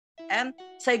and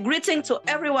say greeting to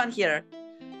everyone here.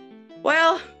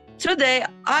 Well, today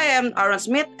I am Aaron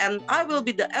Smith and I will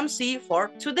be the MC for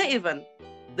today's event.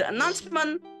 The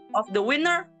announcement of the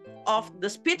winner of the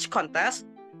speech contest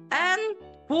and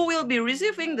who will be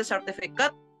receiving the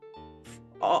certificate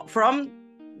from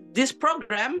this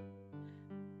program.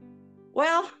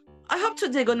 Well, I hope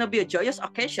today gonna be a joyous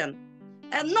occasion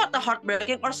and not a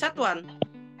heartbreaking or sad one.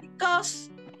 Because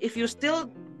if you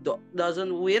still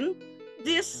doesn't win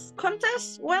this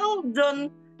contest, well,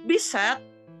 don't be sad.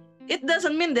 It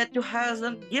doesn't mean that you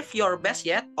hasn't give your best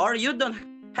yet or you don't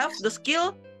have the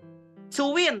skill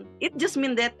to win. It just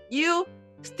means that you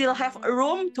still have a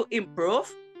room to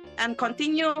improve and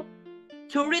continue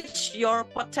to reach your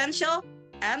potential,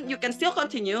 and you can still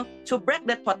continue to break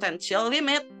that potential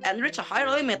limit and reach a higher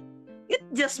limit. It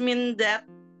just means that,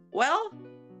 well,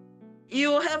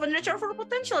 you haven't reached your full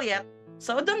potential yet.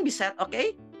 So don't be sad,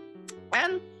 okay?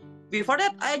 And before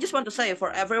that, I just want to say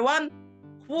for everyone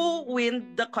who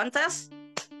win the contest,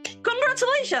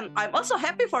 congratulations! I'm also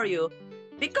happy for you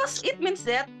because it means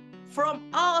that from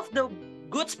all of the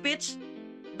good speech,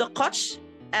 the coach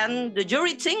and the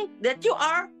jury think that you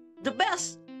are the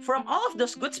best from all of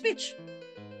those good speech.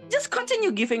 Just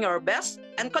continue giving your best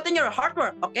and continue your hard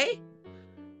work, okay?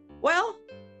 Well,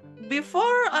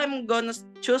 before I'm gonna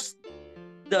choose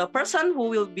the person who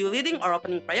will be leading our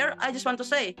opening prayer, I just want to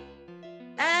say,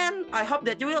 and I hope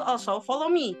that you will also follow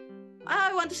me.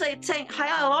 I want to say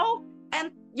hello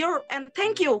and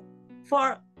thank you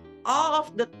for all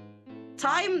of the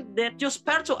time that you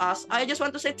spare to us. I just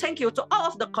want to say thank you to all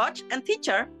of the coach and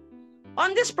teacher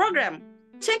on this program.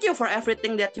 Thank you for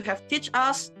everything that you have teach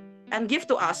us and give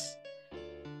to us.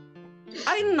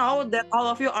 I know that all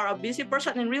of you are a busy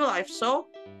person in real life, so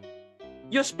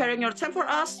you sparing your time for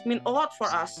us mean a lot for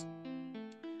us.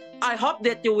 I hope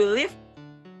that you will live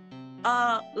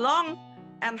a long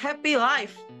and happy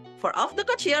life for all of the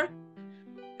coach here.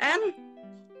 And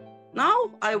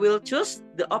now I will choose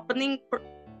the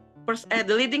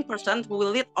the leading person who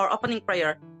will lead our opening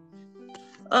prayer.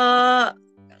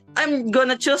 I'm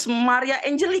gonna choose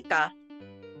Maria-Angelica.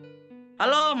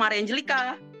 Hello,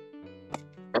 Maria-Angelica.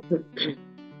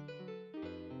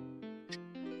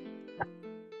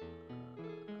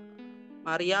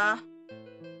 Maria.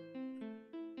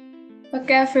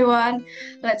 Okay, everyone,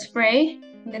 let's pray.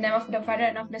 In the name of the Father,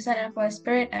 and of the Son, and of the Holy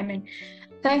Spirit. Amen.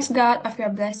 Thanks, God, of your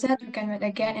blessed. We can meet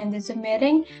again in this Zoom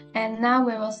meeting. And now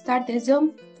we will start the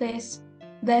Zoom. Please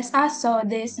bless us so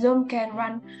this Zoom can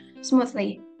run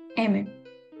smoothly. Amen.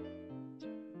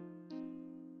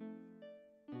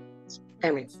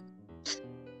 Amen.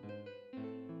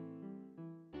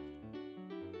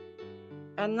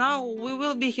 And now we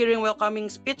will be hearing welcoming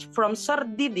speech from Sir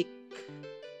Didik.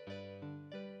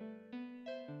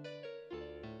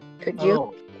 Could you?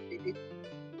 Oh,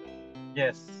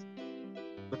 yes.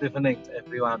 Good evening,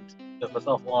 everyone. First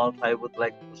of all, I would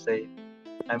like to say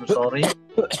I'm sorry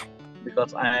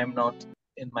because I am not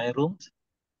in my room.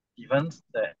 Even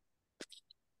that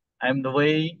I'm the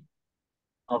way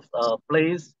of a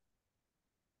place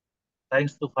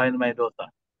thanks to find my daughter.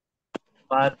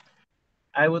 But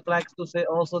I would like to say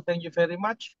also thank you very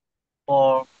much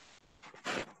for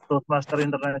Toastmaster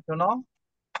International,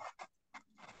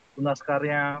 Tunas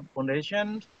Karya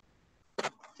Foundation,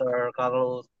 Sir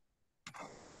Carlos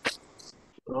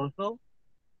also,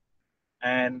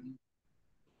 and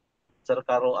Sir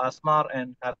Carlo Asmar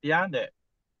and Katia that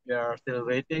we are still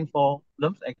waiting for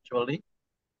them actually.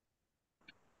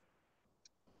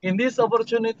 In this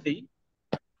opportunity,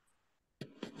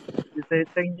 we say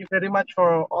thank you very much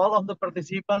for all of the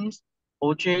participants,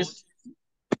 coaches,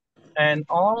 and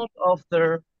all of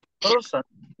the persons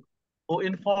who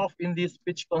involved in this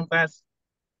speech contest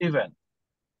event.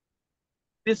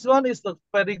 This one is a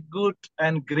very good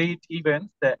and great event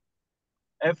that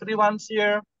everyone's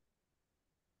here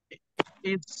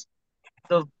is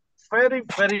the very,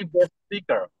 very best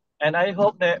speaker. And I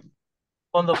hope that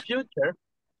on the future,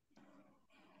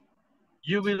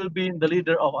 you will be the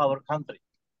leader of our country.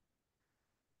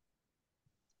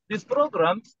 This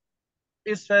program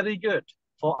is very good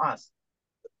for us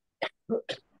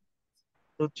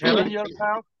to challenge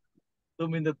yourself to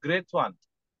be the great one.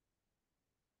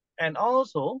 And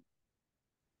also,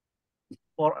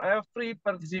 for every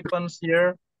participant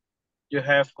here, you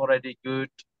have already good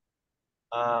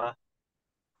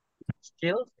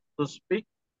skills to speak,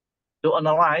 to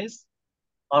analyze,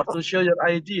 or to show your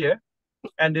idea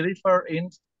and deliver in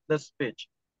the speech.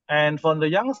 And for the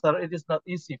youngster, it is not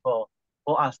easy for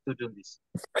us to do this.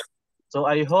 So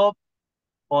I hope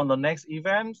for the next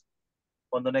events,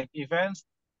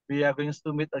 we are going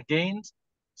to meet again,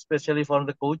 especially for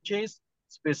the coaches,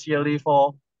 especially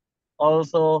for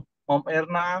also Mom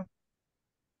Erna,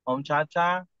 Mom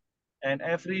Chacha, and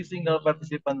every single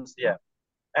participants here.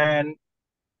 And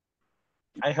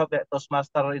I hope that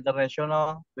Toastmaster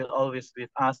International will always with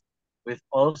us, with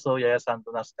also Yayasan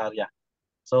Tunas Karya.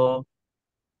 So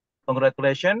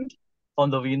congratulations on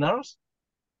the winners.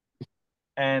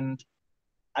 And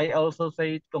I also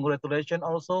say congratulations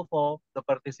also for the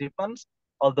participants.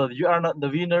 Although you are not the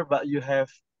winner, but you have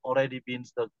already been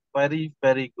the very,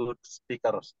 very good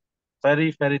speakers.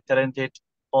 Very, very talented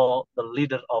for the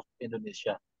leader of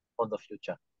Indonesia for the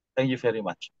future. Thank you very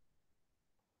much.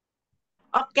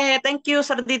 Okay, thank you,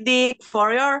 Sir Didik,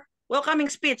 for your welcoming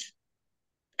speech.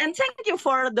 And thank you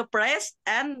for the praise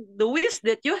and the wish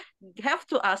that you have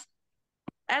to us.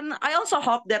 And I also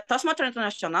hope that Toastmaster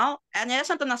International and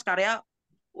Yayasan Tunas Karya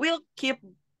will keep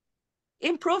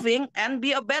improving and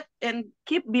be better,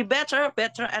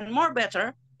 and more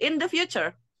better in the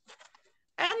future.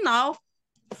 And now,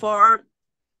 for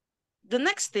the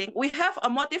next thing, we have a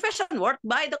motivation word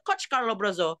by the Coach Carlo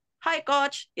Brozo. Hi,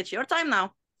 Coach. It's your time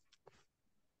now.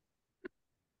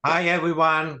 Hi,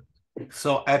 everyone.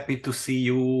 So happy to see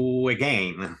you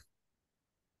again.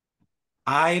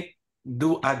 I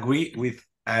do agree with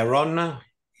Aaron.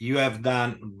 You have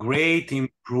done great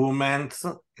improvements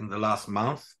in the last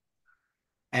month.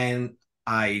 And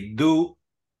I do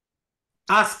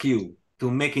ask you to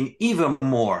make it even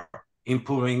more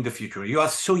improving in the future. You are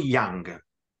so young.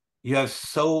 You have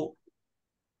so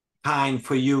time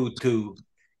for you to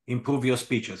improve your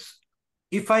speeches.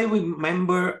 If I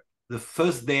remember the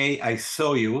first day I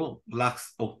saw you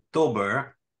last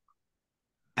October,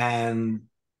 and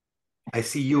I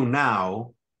see you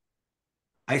now,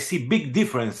 I see big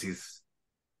differences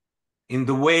in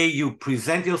the way you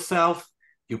present yourself,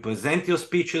 you present your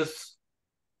speeches.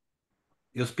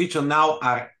 Your speeches now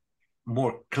are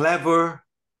more clever,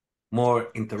 more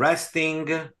interesting,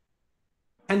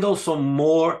 and also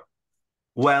more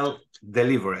well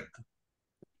delivered.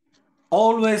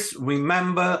 Always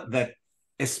remember that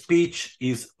a speech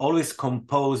is always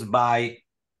composed by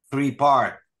three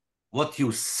parts: what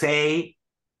you say,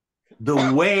 the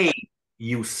way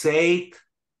you say it,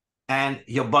 and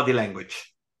your body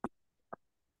language.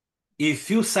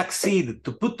 If you succeed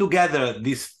to put together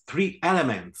these three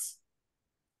elements,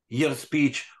 your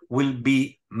speech will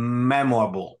be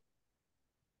memorable.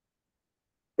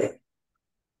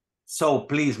 So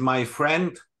please, my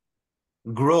friend,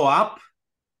 grow up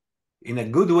in a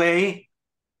good way,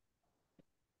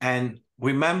 and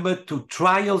remember to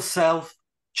try yourself,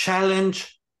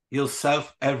 challenge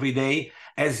yourself every day,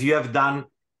 as you have done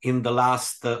in the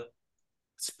last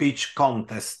speech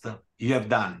contest you have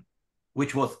done,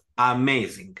 which was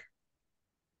amazing.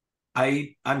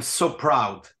 I'm so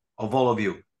proud of all of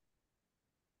you.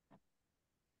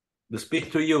 The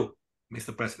speech to you,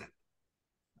 Mr. President.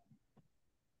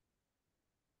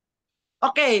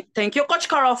 Okay, thank you, Coach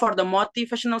Carlo, for the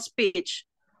motivational speech.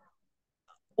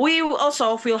 We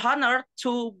also feel honored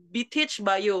to be taught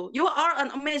by you. You are an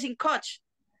amazing coach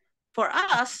for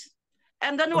us.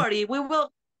 And don't worry, we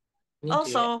will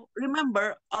also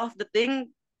remember of the thing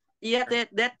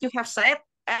that you have said,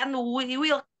 and we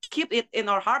will keep it in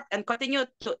our heart and continue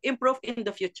to improve in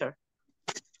the future.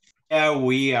 Here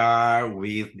we are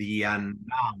with the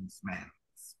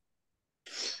announcements.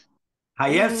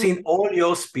 I have seen all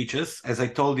your speeches. As I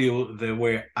told you, they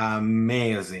were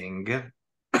amazing.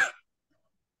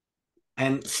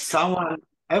 And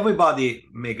everybody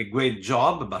make a great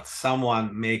job, but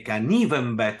someone make an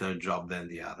even better job than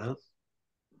the others.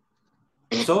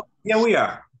 So here we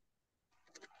are.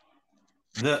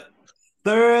 The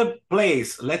third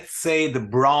place, let's say the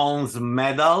bronze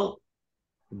medal,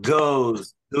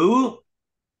 goes to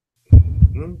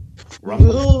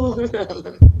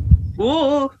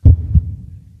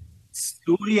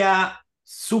SURYA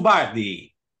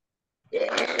SUBARDI.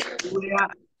 SURYA,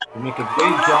 you make a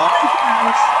great job.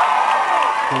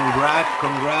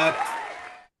 Congrats.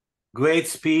 Great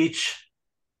speech,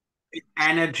 great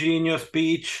energy in your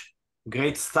speech,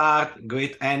 great start,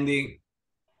 great ending.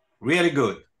 Really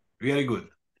good, really good.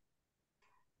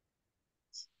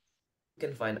 You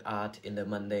can find art in the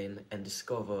mundane and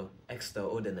discover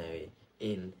extraordinary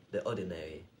in the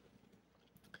ordinary.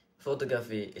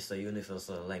 Photography is a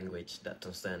universal language that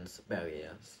transcends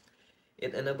barriers.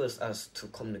 It enables us to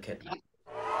communicate. Let's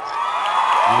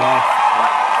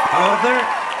further,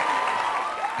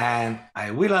 and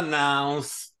I will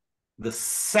announce the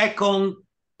second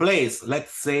place,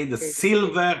 let's say the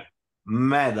silver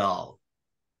medal.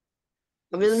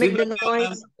 I will make the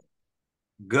noise.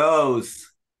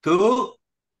 Goes to,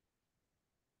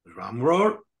 drum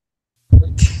roll,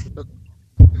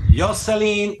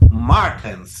 Joceline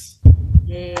Martens.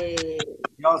 Yay.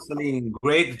 Jocelyn,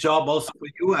 great job also for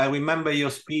you. I remember your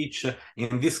speech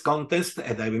in this contest,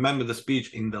 and I remember the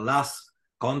speech in the last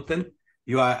content.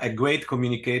 You are a great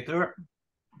communicator.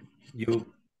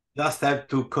 You just have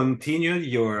to continue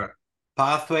your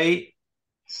pathway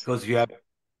because you have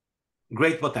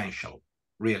great potential,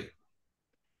 really.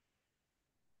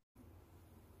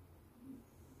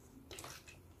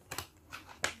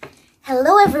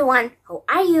 Hello everyone, how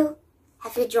are you?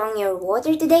 Have you drunk your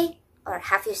water today? Or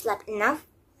have you slept enough?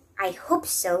 I hope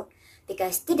so,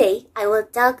 because today I will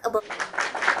talk about...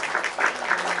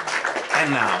 And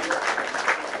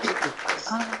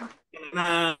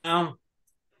now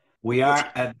we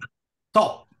are at the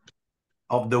top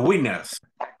of the winners,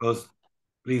 because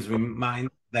please remind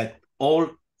that all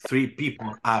three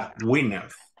people are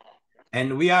winners.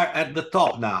 And we are at the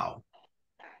top now.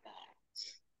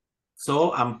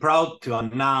 So I'm proud to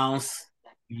announce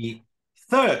the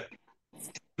third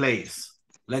place.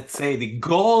 Let's say the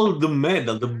gold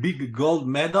medal, the big gold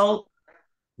medal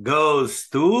goes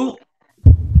to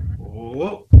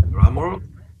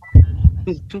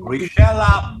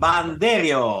Richella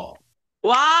Banderio.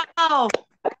 Wow!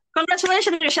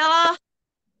 Congratulations, Richella.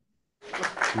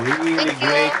 Really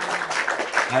great.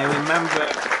 I remember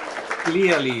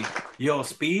clearly your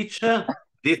speech,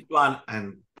 this one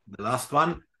and the last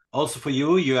one. Also for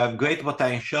you, you have great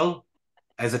potential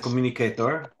as a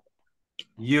communicator.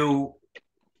 You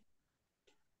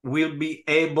will be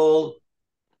able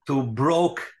to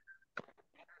broke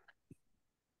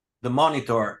the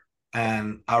monitor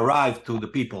and arrive to the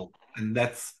people. And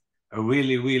that's a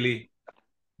really, really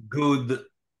good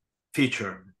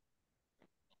feature.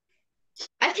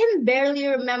 I can barely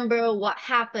remember what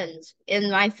happened in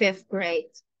my 5th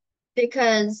grade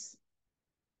because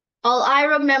all I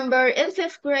remember in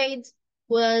 5th grade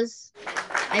was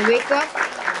I wake up,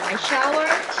 I shower.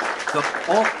 So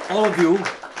all of you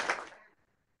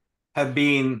have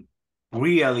been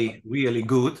really, really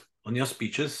good on your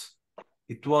speeches.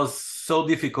 It was so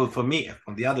difficult for me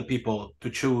and the other people to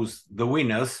choose the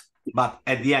winners, but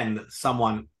at the end,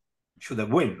 someone should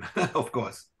have won, of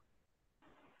course.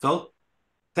 So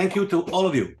thank you to all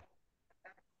of you.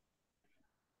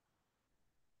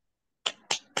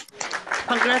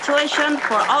 Congratulations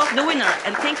for all of the winners,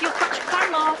 and thank you, Coach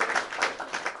Carlo.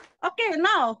 Okay,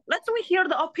 now let's hear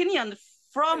the opinion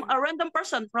from a random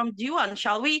person from Jiwan,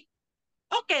 shall we?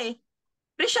 Okay,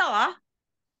 Richella,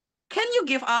 can you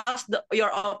give us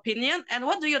your opinion and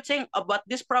what do you think about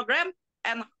this program?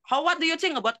 And what do you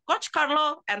think about Coach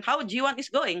Carlo and how Jiwan is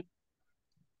going?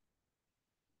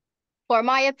 For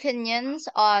my opinions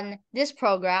on this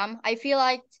program, I feel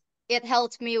like it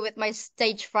helped me with my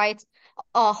stage fright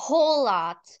a whole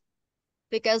lot.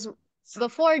 Because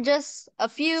before just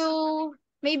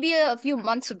maybe a few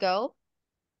months ago,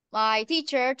 my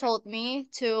teacher told me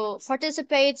to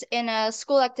participate in a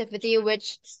school activity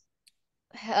which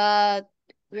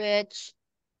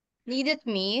needed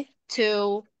me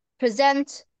to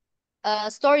present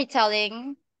a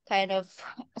storytelling kind of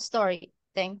story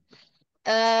thing.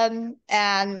 And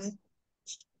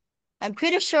I'm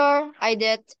pretty sure I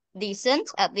did decent,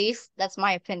 at least that's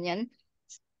my opinion.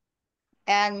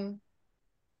 And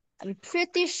I'm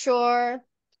pretty sure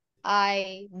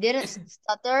I didn't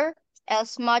stutter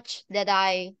as much that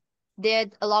I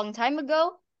did a long time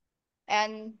ago.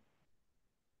 And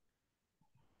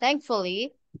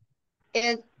thankfully,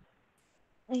 it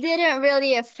didn't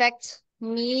really affect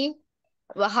me,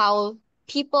 how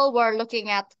people were looking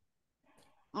at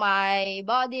my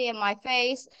body and my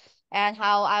face and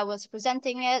how I was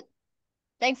presenting it.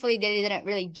 Thankfully, they didn't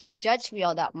really judge me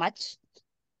all that much.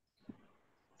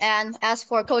 And as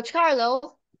for Coach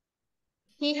Carlo,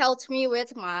 he helped me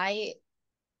with my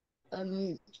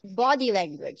body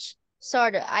language.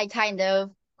 I kind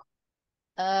of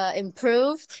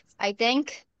improved, I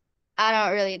think. I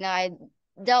don't really know. I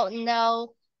don't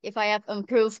know if I have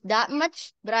improved that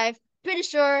much, but I'm pretty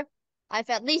sure I've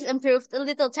at least improved a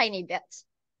little tiny bit.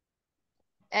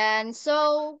 And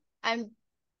so I'm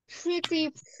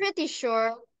pretty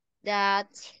sure that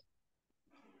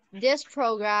this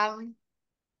program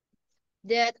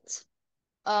did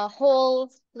a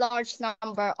whole large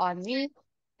number on me,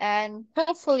 and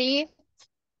hopefully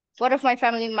one of my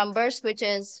family members, which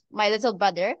is my little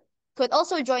brother, could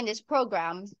also join this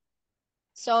program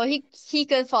so he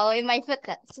could follow in my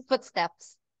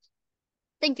footsteps.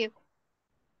 Thank you.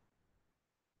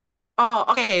 Oh,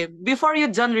 okay. Before you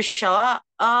done, Richella,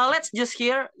 let's just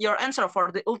hear your answer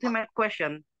for the ultimate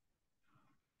question.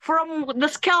 From the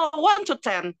scale 1 to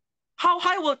 10, how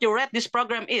high would you rate this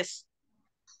program is?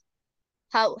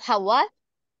 How what?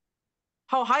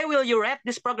 How high will you rate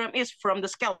this program is from the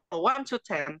scale 1 to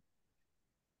 10?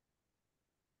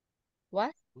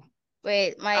 What?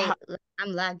 Wait, I'm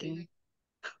lagging.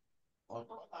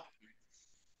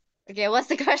 Okay, what's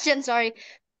the question? Sorry.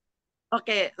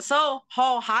 Okay, so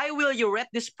how high will you rate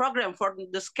this program for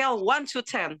the scale 1 to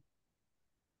 10?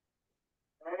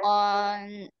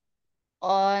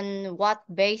 On what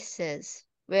basis?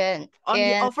 On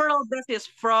the overall basis,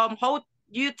 from how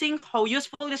you think how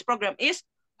useful this program is,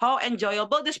 how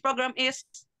enjoyable this program is?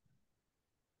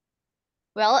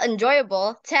 Well,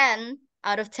 enjoyable, 10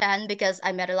 out of 10 because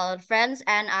I met a lot of friends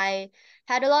and I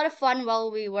had a lot of fun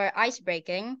while we were ice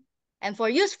breaking. And for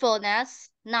usefulness,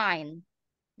 9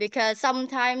 because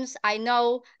sometimes I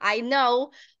know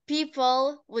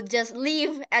people would just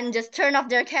leave and just turn off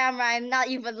their camera and not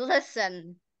even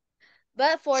listen.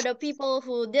 But for the people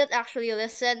who did actually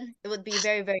listen, it would be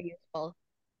very, very useful.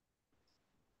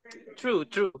 True.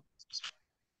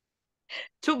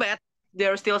 Too bad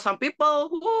there are still some people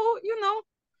who,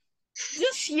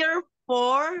 just here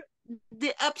for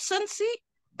the absentee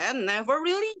and never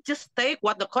really just take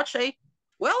what the coach say.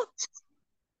 Well,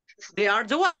 they are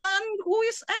the one who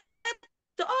is at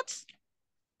the odds.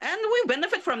 And we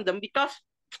benefit from them because,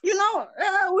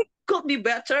 we could be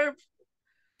better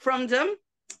from them.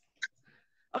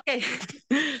 Okay.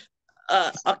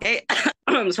 Okay.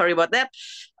 I'm sorry about that.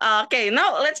 Okay,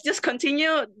 now let's just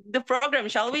continue the program,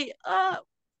 shall we?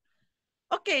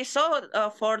 Okay, so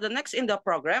for the next in the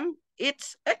program,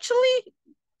 it's actually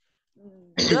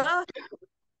the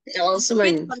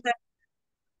speech contest.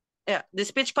 Yeah, the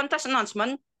speech contest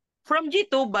announcement from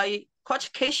G2 by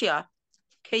Coach Keisha.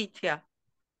 Katia.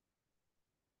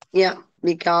 Yeah,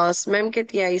 because Ma'am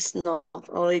Katia is not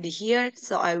already here,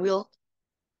 so I will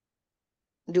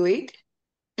do it.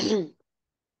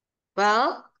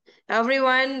 Well,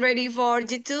 everyone ready for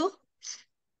G2?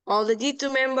 All the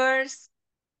G2 members.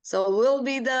 So we'll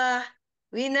be the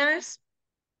winners.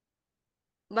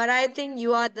 But I think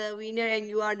you are the winner and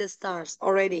you are the stars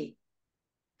already.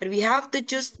 But we have to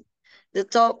choose the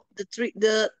top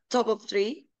of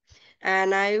 3.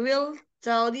 And I will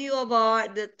tell you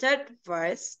about the third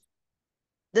first.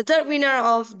 The third winner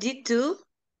of G2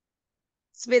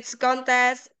 speech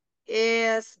contest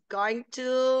is going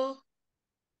to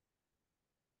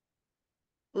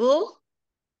will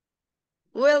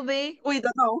be. We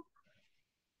don't know.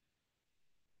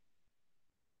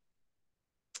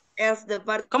 As the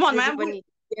Come on, ma'am.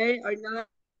 Here or not?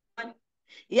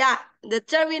 Yeah, the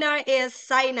third winner is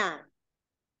SHAINA.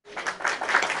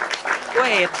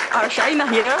 Wait, are SHAINA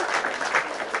here?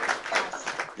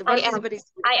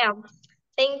 Yes, I am.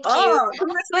 Thank you. Oh,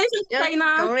 congratulations, yeah,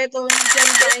 SHAINA.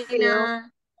 Congratulations,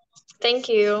 SHAINA. Thank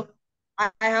you.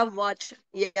 I have watched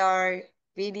your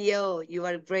video. You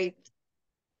are great.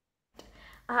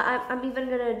 I'm even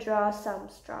gonna draw some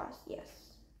straws. Yes.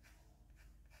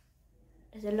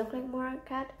 Does it look like more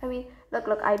cat? I mean, look.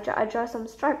 I draw some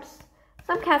stripes.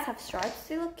 Some cats have stripes.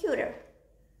 They look cuter.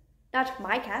 Not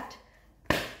my cat.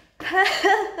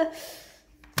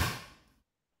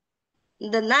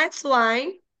 The next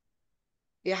one,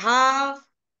 we have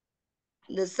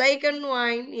the second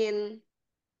one in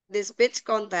this speech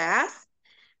contest,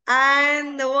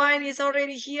 and the one is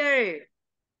already here.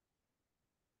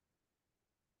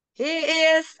 He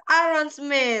is Aaron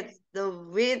Smith, the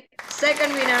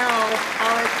second winner of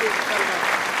our speech contest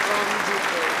from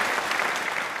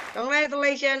G2.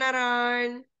 Congratulations,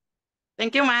 Aaron.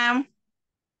 Thank you, ma'am.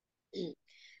 And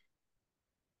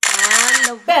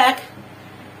the back.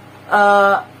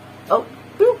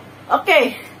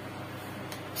 Okay.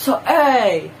 So,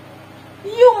 hey,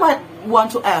 you might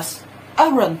want to ask,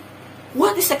 Aaron,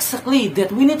 what is exactly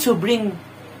that we need to bring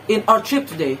in our trip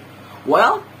today?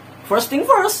 Well, first thing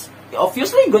first,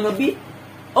 obviously gonna be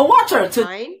a water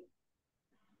to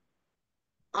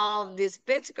of this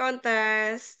speech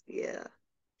contest. Yeah.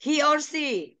 He or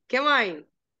she, come on.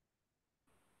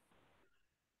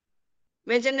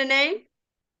 Mention the name?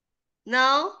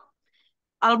 No?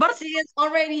 Albert? She is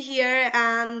already here,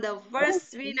 and the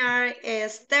first winner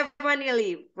is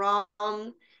Stevanie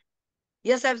from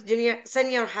Yosef Junior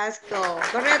Senior High School.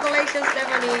 Congratulations,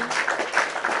 Stevanie.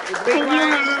 Thank you,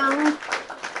 ma'am.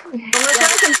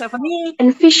 Congratulations, Stevanie.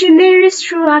 And visionaries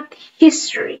throughout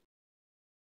history.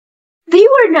 They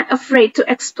were not afraid to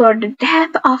explore the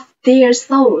depth of their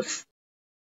souls,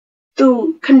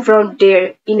 to confront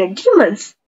their inner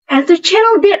demons, and to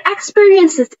channel their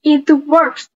experiences into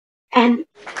works. And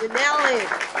you nailed it,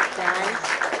 guys.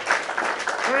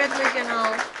 Congratulations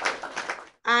all.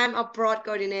 I'm a prod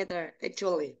coordinator,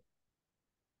 actually.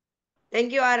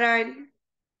 Thank you, Aaron.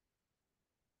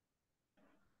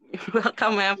 You're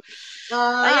welcome, ma'am.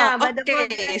 Yeah, but okay,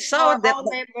 the so for all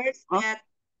members that,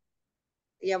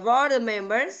 yeah, for all the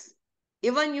members,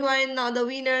 Even you are not the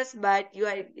winners, but you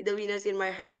are the winners in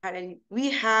my heart, and we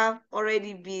have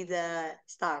already be the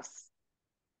stars.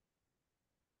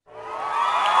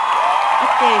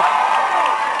 Okay.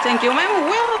 Thank you, ma'am.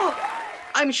 Well,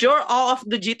 I'm sure all of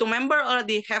the G2 member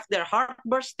already have their heart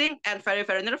bursting and very,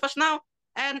 very nervous now.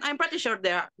 And I'm pretty sure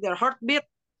their heartbeat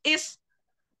is,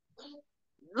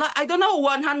 like, I don't know,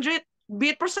 100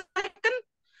 beat per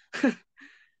second.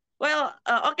 Well,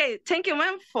 okay, thank you,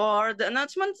 ma'am, for the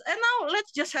announcements. And now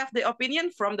let's just have the opinion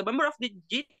from the member of the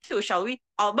G2, shall we?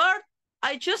 Albert,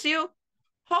 I choose you.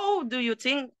 How do you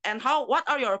think and what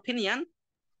are your opinion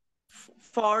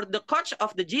for the coach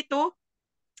of the G2?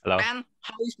 Hello. And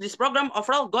how is this program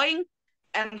overall going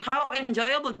and how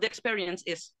enjoyable the experience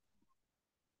is?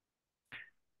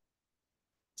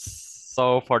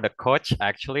 So for the coach,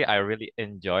 actually, I really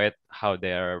enjoyed how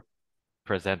they're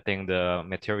presenting the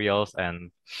materials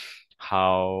and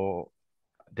how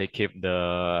they keep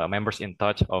the members in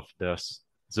touch of the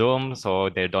Zoom so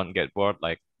they don't get bored,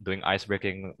 like doing ice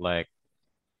breaking, like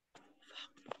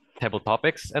table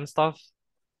topics and stuff.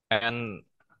 And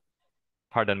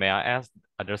pardon, may I ask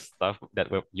other stuff that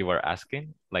you were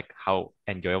asking, like how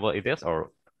enjoyable it is,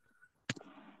 or?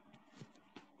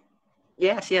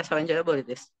 Yes, how enjoyable it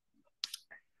is.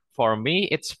 For me,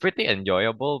 it's pretty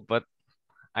enjoyable, but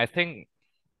I think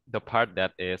the part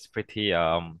that is pretty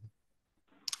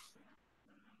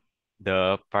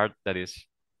the part that is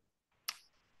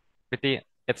pretty,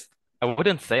 it's, I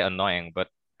wouldn't say annoying, but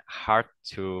hard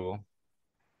to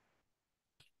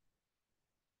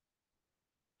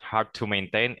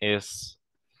maintain is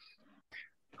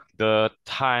the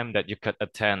time that you could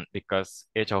attend, because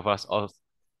each of us all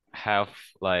have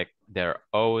like their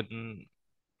own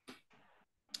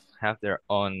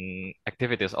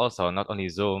activities also, not only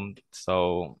Zoom.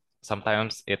 So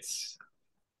sometimes it's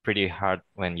pretty hard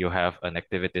when you have an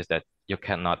activities that you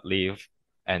cannot leave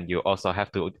and you also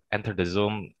have to enter the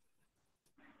Zoom.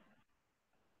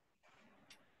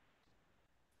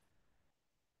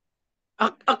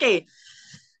 Okay,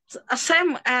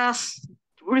 same as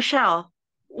Richelle,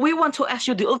 we want to ask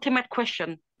you the ultimate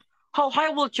question. How high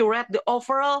would you rate the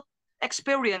overall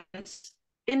experience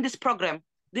in this program?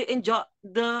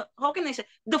 How can I say,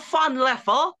 the fun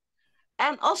level,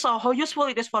 and also how useful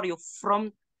it is for you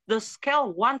from the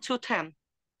scale 1 to 10?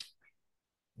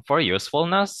 For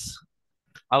usefulness,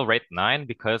 I'll rate 9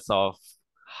 because of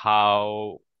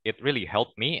how it really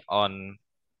helped me on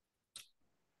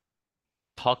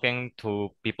talking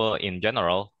to people in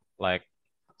general. Like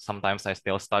sometimes I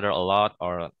still stutter a lot,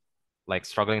 or like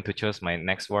struggling to choose my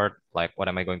next word, like what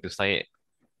am I going to say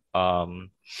for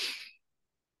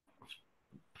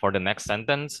the next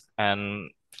sentence.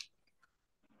 And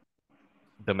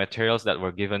the materials that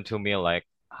were given to me, like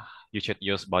you should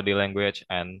use body language,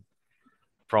 and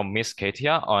from Miss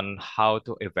Katia on how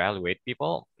to evaluate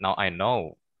people. Now I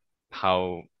know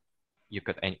how you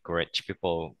could encourage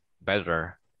people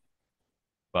better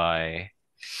by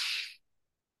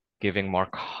giving more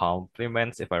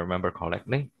compliments, if I remember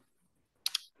correctly.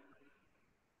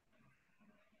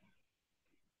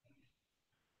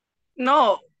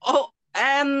 No. Oh,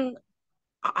 and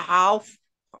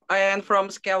from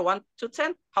scale 1 to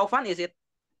 10, how fun is it?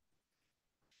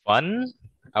 Fun,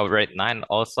 I would rate 9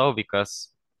 also, because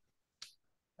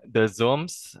the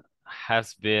Zooms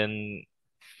has been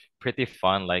pretty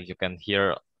fun. Like you can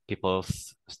hear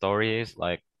people's stories,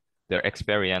 like their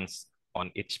experience on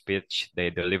each pitch they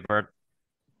delivered,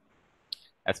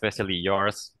 especially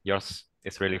yours. Yours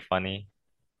is really funny.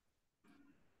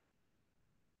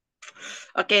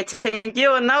 Okay, thank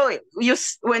you. Now,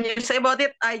 when you say about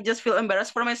it, I just feel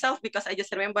embarrassed for myself because I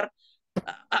just remember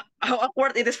how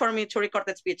awkward it is for me to record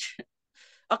that speech.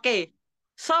 Okay,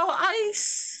 so I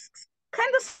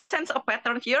kind of sense a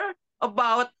pattern here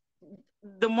about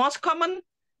the most common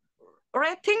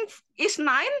rating is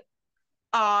 9,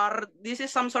 or this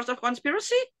is some sort of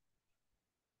conspiracy,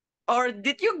 or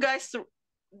did you guys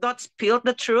not spill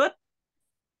the truth?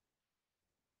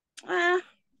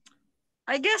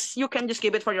 I guess you can just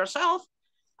keep it for yourself.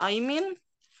 I mean,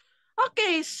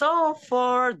 okay, so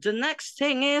for the next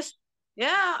thing is,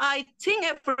 I think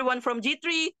everyone from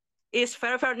G3 is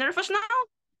very, very nervous now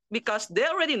because they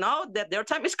already know that their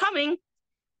time is coming.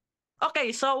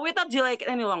 Okay, so without delaying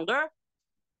any longer,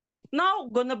 now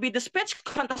gonna be the speech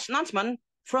contest announcement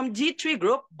from G3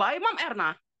 group by Mom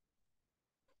Erna.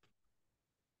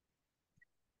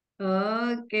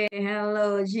 Okay,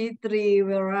 hello G3,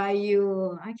 where are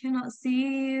you? I cannot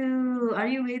see you. Are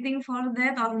you waiting for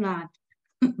that or not?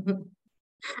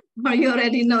 Or you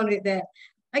already know that?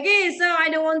 Okay, so I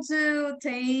don't want to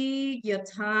take your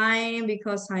time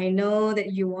because I know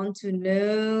that you want to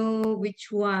know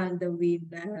which one the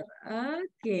winner.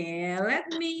 Okay, let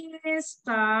me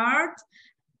start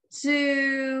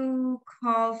to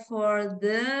call for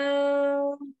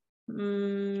the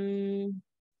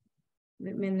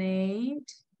wait a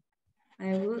minute.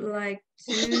 I would like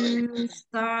to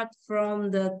start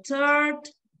from the third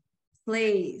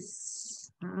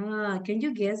place. Can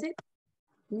you guess it?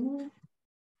 Ooh.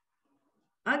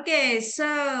 Okay,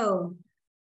 so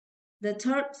the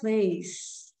third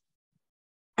place.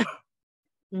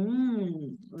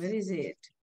 Where is it?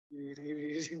 Where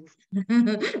is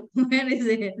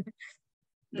it?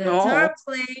 The third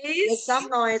place. Make some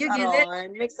noise, You get it?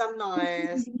 Aron. Make some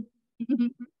noise.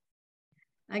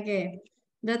 Okay,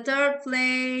 the third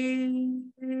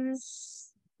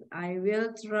place. I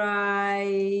will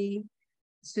try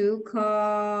to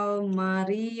call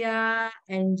Maria,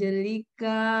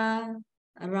 Angelica,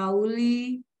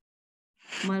 Rauli,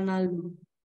 Manalu.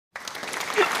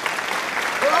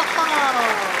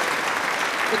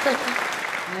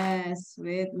 Yes,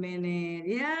 wait a minute.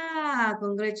 Yeah,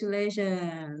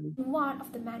 congratulations. One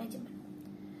of the management.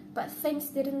 But things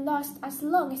didn't last as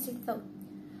long as he thought.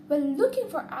 When looking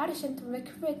for audition to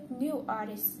recruit new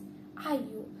artists,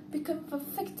 IU became a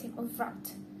victim of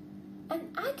rot.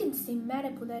 And agency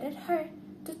manipulated her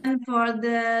to... And for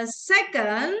the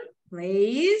second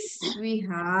place, we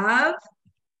have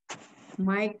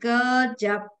Michael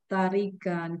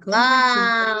JAPTHARICAN.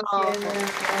 Wow.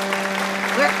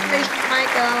 Congratulations. Congratulations,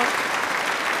 Michael.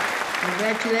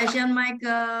 Congratulations,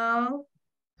 Michael.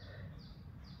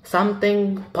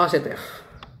 Something positive.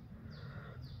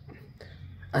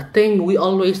 A thing we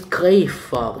always crave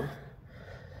for.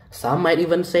 Some might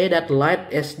even say that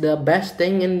light is the best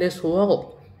thing in this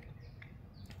world.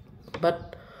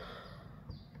 But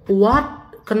what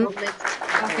can... Okay. Yes.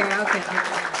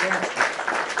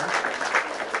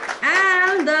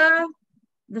 And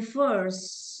the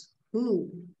first,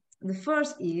 the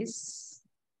first is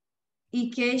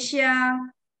IKEISHA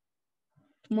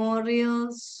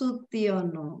MORIEL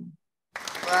SUTIONO.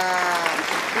 Wow.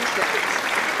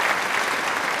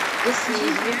 Is she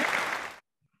here?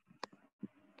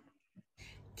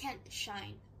 Can't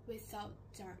shine without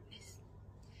darkness.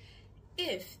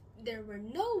 If there were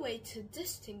no way to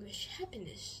distinguish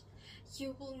happiness,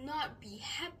 you will not be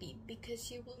happy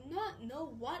because you will not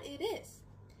know what it is.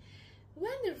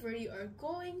 Whenever you are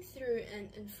going through an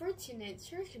unfortunate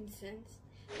circumstance,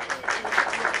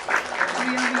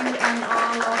 Three of you and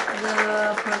all of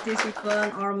the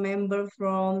participants or member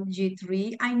from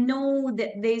G3, I know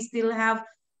that they still have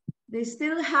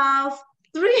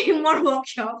 3 more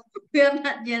workshops. We are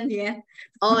not done yet.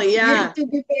 Oh We yeah. have to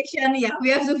be patient. Yeah,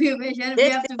 we have to be patient. They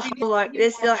We have to still have finish. homework. They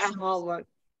still have homework.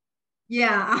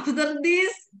 Yeah, after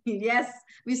this, yes,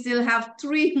 we still have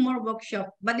 3 more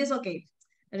workshops, but it's okay.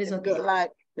 That is okay. Good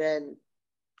luck then.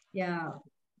 Yeah,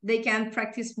 they can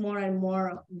practice more and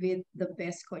more with the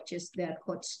best coaches that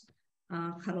coach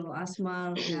Carlo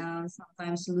Asmar,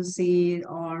 sometimes Lucy,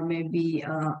 or maybe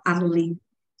Arlie.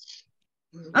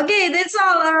 Okay, that's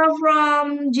all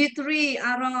from G3.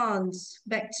 Aron,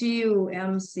 back to you,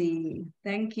 MC.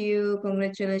 Thank you.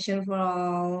 Congratulations for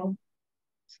all.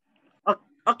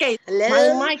 Okay.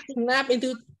 My mic snapped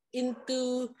into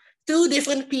 2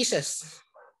 different pieces.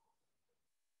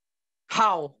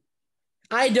 How?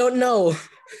 I don't know.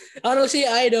 Honestly,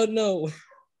 I don't know.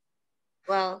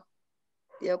 Well,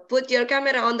 you put your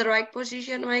camera on the right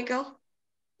position, Michael.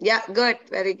 Yeah, good.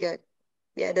 Very good.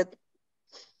 Yeah, that.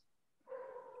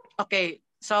 Okay,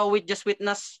 so we just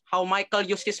witnessed how Michael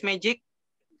used his magic.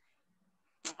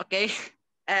 Okay,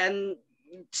 and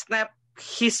snap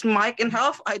his mic in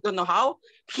half. I don't know how.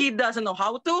 He doesn't know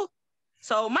how to.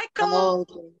 So Michael,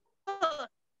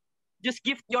 just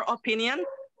give your opinion.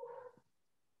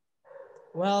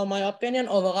 Well, my opinion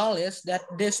overall is that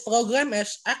this program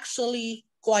is actually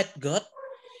quite good.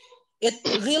 It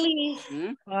really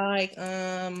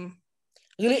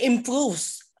really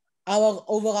improves our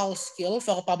overall skill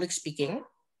for public speaking.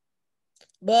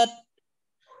 But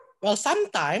well,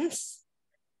 sometimes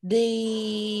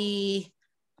the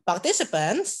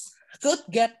participants could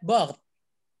get bored,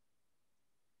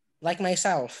 like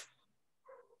myself.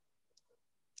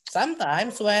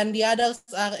 Sometimes when the others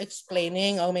are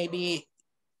explaining or maybe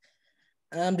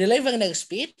delivering their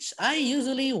speech, I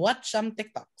usually watch some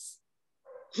TikToks.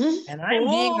 And I'm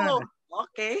being honest.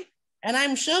 Okay. And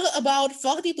I'm sure about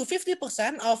 40 to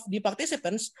 50% of the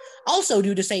participants also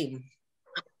do the same.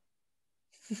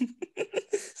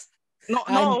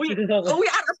 No, we understand. We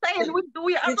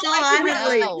are It's all right. we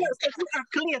are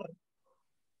clear.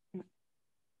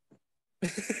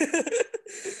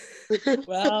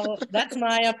 Well, that's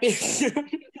my opinion.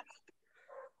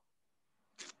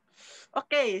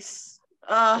 Okay.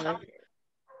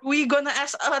 We gonna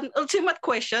ask an ultimate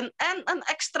question and an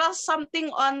extra something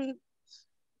on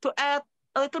to add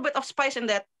a little bit of spice in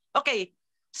that. Okay,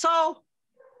 so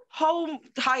how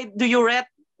high do you rate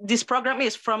this program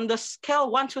is from the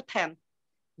scale 1 to 10?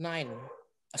 9.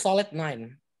 A solid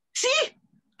 9. See,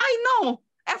 I know.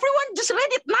 Everyone just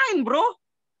rate it 9, bro.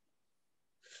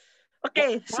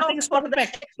 Okay, so for the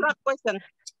extra question,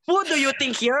 who do you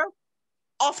think here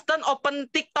often open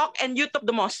TikTok and YouTube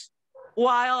the most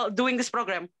while doing this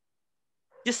program?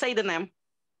 Just say the name.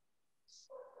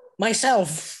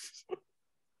 Myself.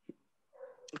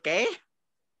 Okay.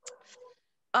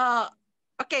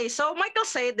 Okay, so Michael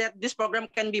said that this program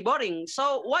can be boring.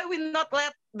 So why we not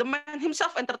let the man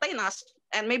himself entertain us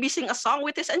and maybe sing a song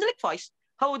with his angelic voice?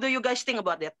 How do you guys think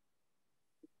about that?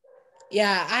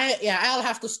 I'll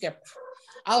have to skip.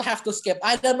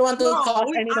 I don't want to cause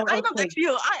anyone. I don't ask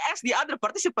you. I ask the other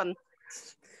participant.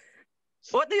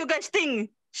 What do you guys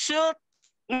think? Should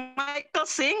Michael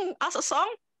sing as a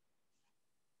song?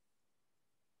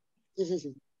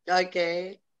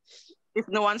 Okay. If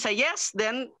no one say yes,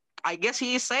 then I guess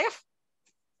he is safe.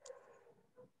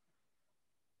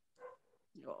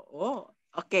 Oh,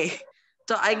 okay.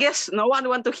 So I guess no one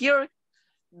want to hear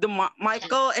the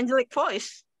Michael angelic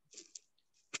voice.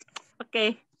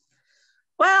 Okay.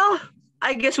 Well,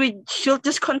 I guess we should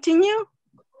just continue.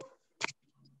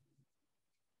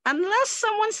 Unless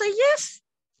someone say yes.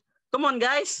 Come on,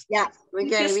 guys. Yeah, we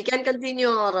can continue,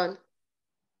 Aaron.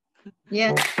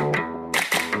 Yeah.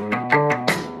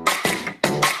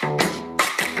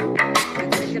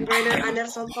 Second trainer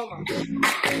Anderson Thomas.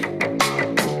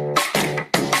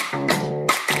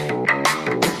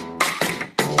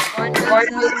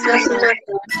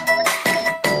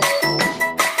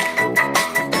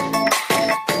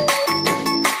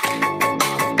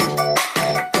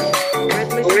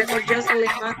 Congratulations for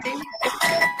Jocelyn Martin.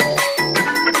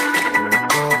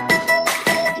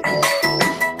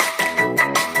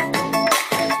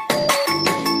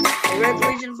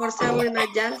 Congratulations for Selena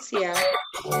Jansia.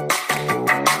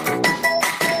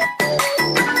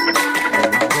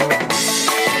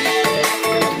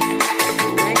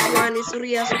 Next one is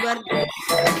SURYA SUBARDI.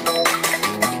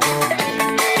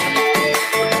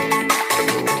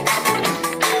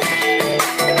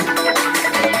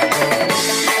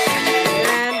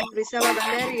 And RICHELLA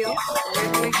BANDERIO.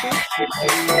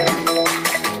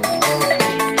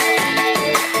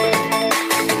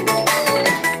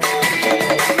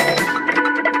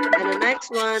 And the next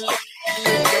one is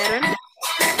Darren.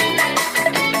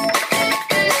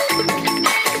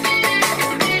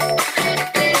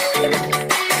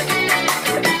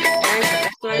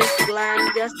 Next one is Glenn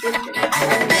Justin.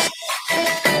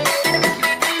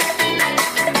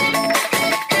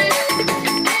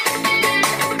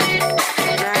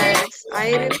 Next,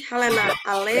 Irene Helena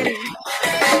Aleri.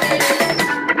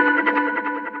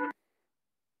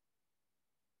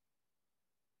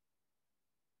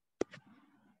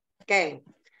 Okay,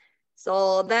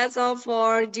 so that's all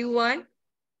for G1.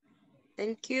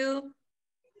 Thank you.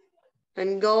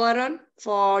 And go Aaron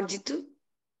for G2.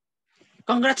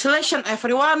 Congratulations,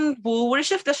 everyone who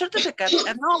received the certificate.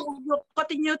 And now we will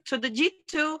continue to the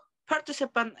G2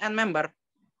 participant and member.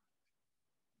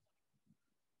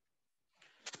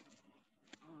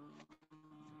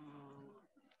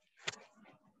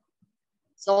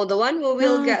 So the one who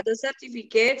will get the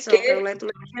certificate, so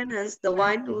congratulations, is the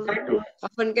one who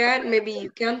haven't get. Maybe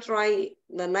you can try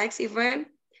the next event.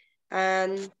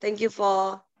 And thank you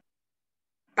for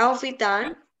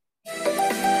Alfitan.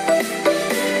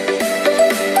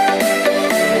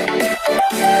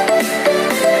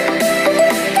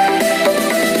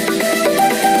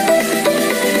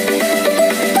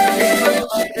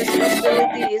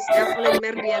 Responsibility is Evelyn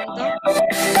Merdianto.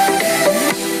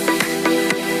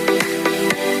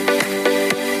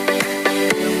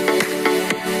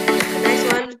 Next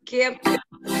one, keep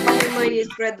Panglima is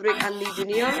Frederick Andy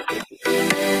Jr.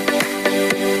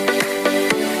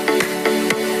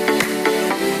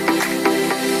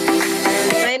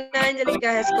 And SHAINA Angelica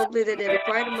has completed the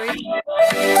requirement.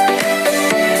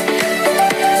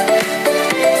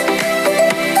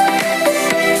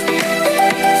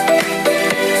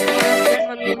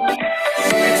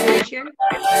 Congratulations.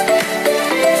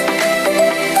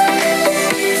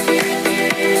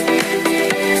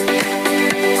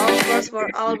 Of course, for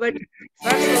Albert,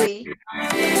 firstly,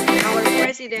 our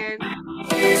president,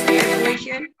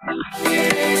 congratulations.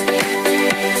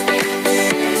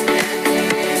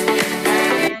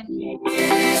 And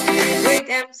great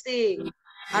MC,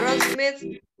 Aaron Smith,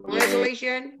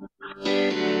 congratulations.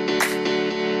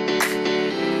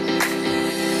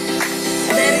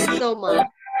 Thank you so much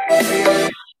for your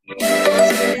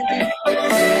responsibility.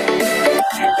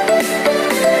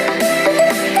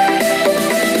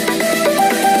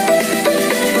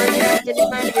 Maria jadi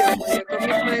Mario for your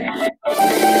commitment.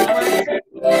 Thank you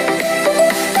so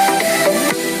much.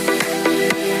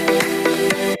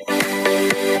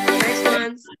 Next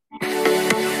one,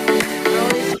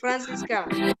 Alice Francisca,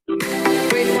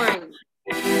 grade 1.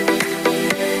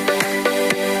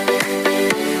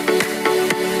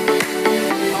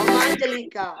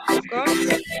 Angelica, of course.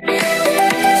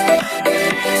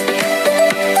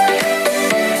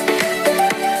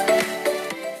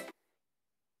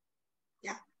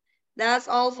 Yeah, that's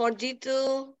all for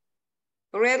G2.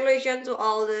 Congratulations to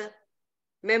all the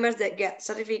members that get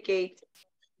certificate.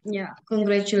 Yeah,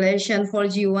 congratulations for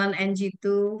G1 and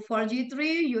G2. For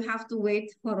G3, you have to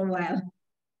wait for a while.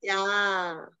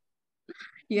 Yeah.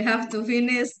 You have to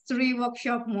finish 3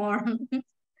 workshop more.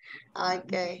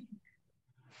 Okay.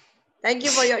 Thank you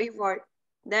for your effort.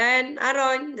 Then,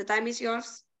 Aaron, the time is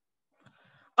yours.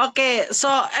 Okay,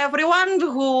 so everyone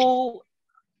who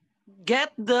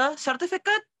get the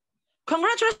certificate,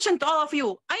 congratulations to all of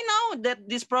you. I know that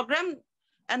this program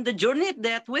and the journey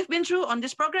that we've been through on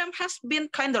this program has been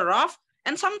kind of rough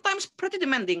and sometimes pretty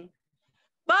demanding.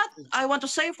 But I want to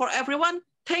say for everyone,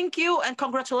 thank you and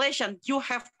congratulations. You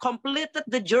have completed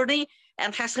the journey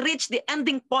and has reached the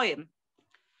ending point.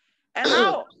 And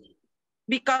now,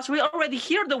 because we already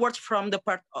hear the words from the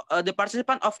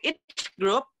participant of each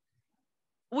group,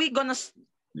 we're gonna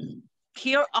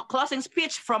hear a closing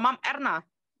speech from Ma'am Erna.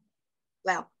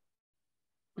 Well.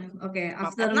 Okay,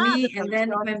 after me and then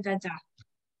Ma'am Caca.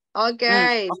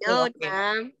 Okay, note,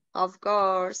 ma'am. Of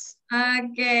course.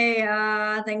 Okay,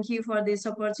 thank you for this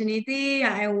opportunity.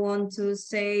 I want to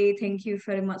say thank you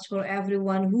very much for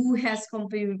everyone who has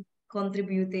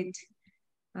contributed,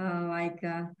 like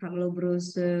Carlo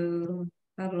Broso,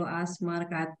 Carlo Asmar,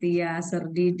 Katia,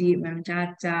 Serdidi, Ma'am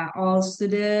Caca, all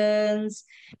students,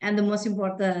 and the most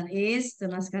important is the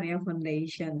Naskarya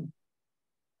Foundation.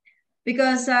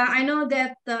 Because I know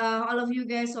that all of you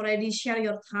guys already share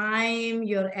your time,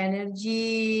 your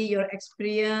energy, your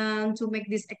experience to make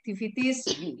these activities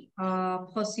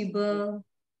possible.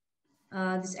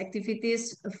 These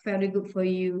activities are very good for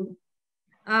you.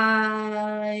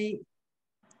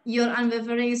 Your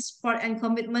unwavering support and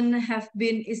commitment have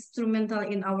been instrumental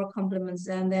in our compliments.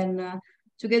 And then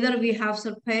together we have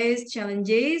surpassed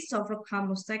challenges, overcome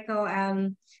obstacles,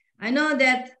 and I know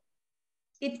that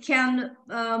it can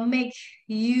make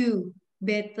you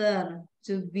better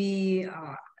to be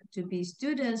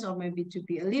students or maybe to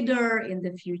be a leader in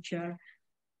the future.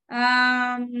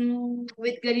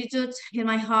 With gratitude in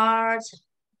my heart,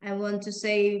 I want to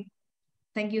say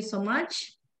thank you so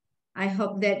much. I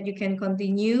hope that you can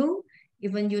continue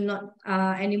even you're not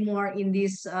anymore in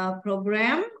this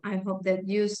program. I hope that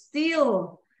you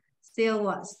still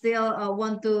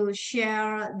want to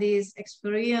share this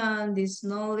experience, this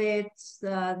knowledge,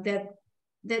 that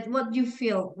what you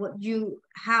feel, what you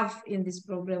have in this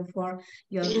program for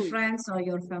your friends or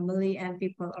your family and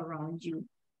people around you.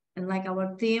 And like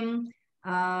our team,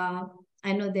 I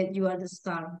know that you are the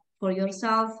star for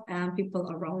yourself and people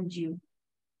around you.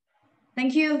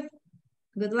 Thank you.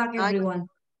 Good luck, everyone.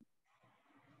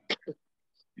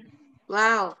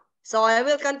 Wow. So I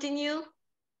will continue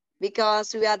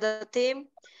because we are the team.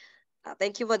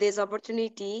 Thank you for this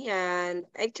opportunity. And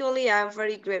actually, I'm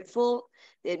very grateful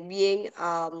that being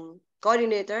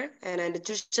coordinator and I'm the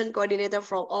tuition coordinator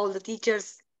from all the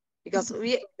teachers because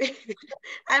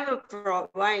I'm a pro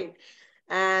wine.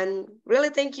 And really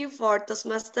thank you for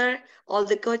Toastmaster, all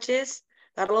the coaches,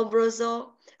 Carlo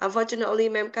Brozo. Unfortunately,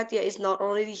 Ma'am Katia is not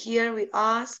already here with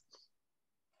us.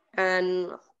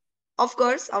 And of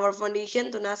course, our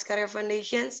foundation, Tunas Karya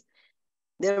Foundations,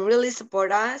 they really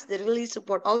support us. They really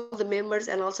support all the members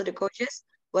and also the coaches.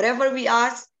 Whatever we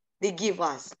ask, they give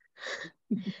us.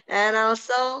 And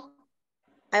also,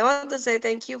 I want to say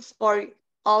thank you for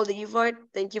all the effort.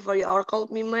 Thank you for your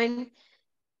commitment.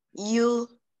 You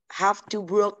have to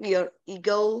break your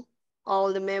ego,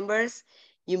 all the members.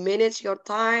 You manage your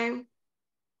time.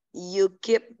 You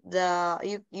keep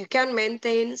you can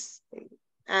maintain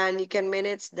and you can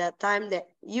manage the time that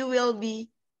you will be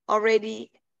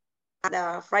already at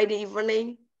the Friday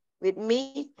evening with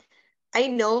me. I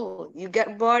know you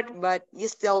get bored, but you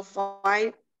still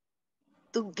find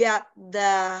to get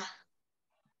the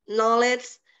knowledge,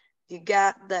 you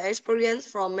get the experience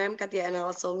from Ma'am Katia and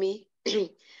also me.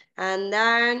 And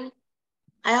then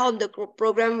I hope the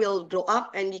program will grow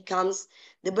up and becomes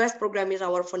the best program in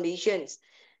our foundations.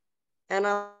 And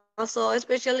also,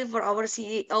 especially for our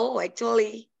CEO,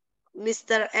 actually,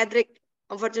 Mr. Edric.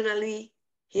 Unfortunately,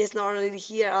 he is not already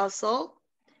here also.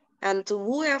 And to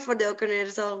whoever the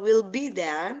organizer will be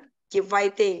there, keep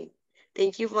fighting.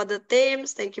 Thank you for the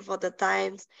teams. Thank you for the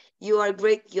times. You are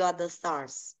great. You are the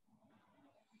stars.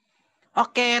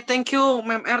 Okay, thank you,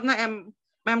 Ma'am Erna and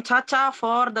Ma'am Chacha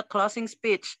for the closing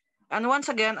speech. And once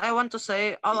again, I want to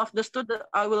say all of the student,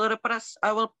 I will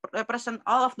represent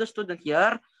all of the students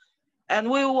here. And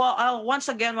I once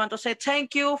again want to say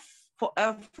thank you for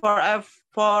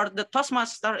the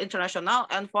Toastmaster International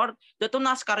and for the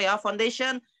Tunas Karya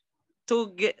Foundation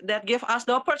that give us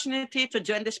the opportunity to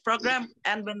join this program.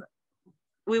 And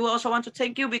we will also want to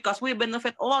thank you because we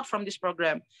benefit a lot from this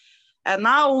program. And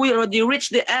now we already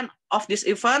reached the end of this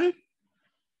event.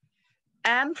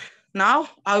 And now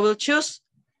I will choose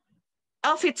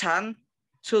Elfitan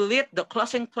to lead the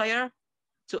closing prayer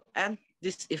to end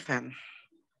this event.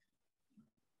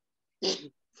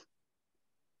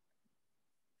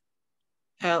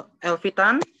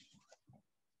 Elfitan?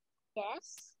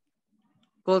 Yes.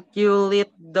 Could you lead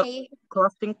the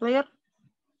closing prayer?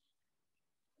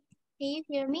 Can you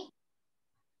hear me?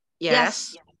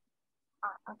 Yes.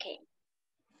 Oh, okay.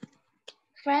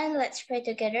 Friend, let's pray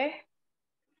together.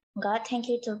 God, thank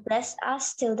you to bless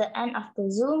us till the end of the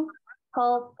Zoom.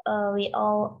 Hope we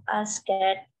all us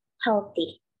get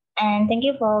healthy. And thank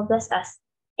you for bless us.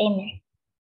 Amen.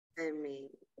 Amen.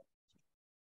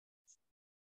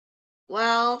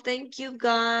 Well, thank you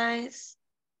guys.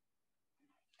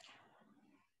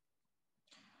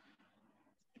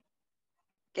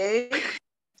 Okay.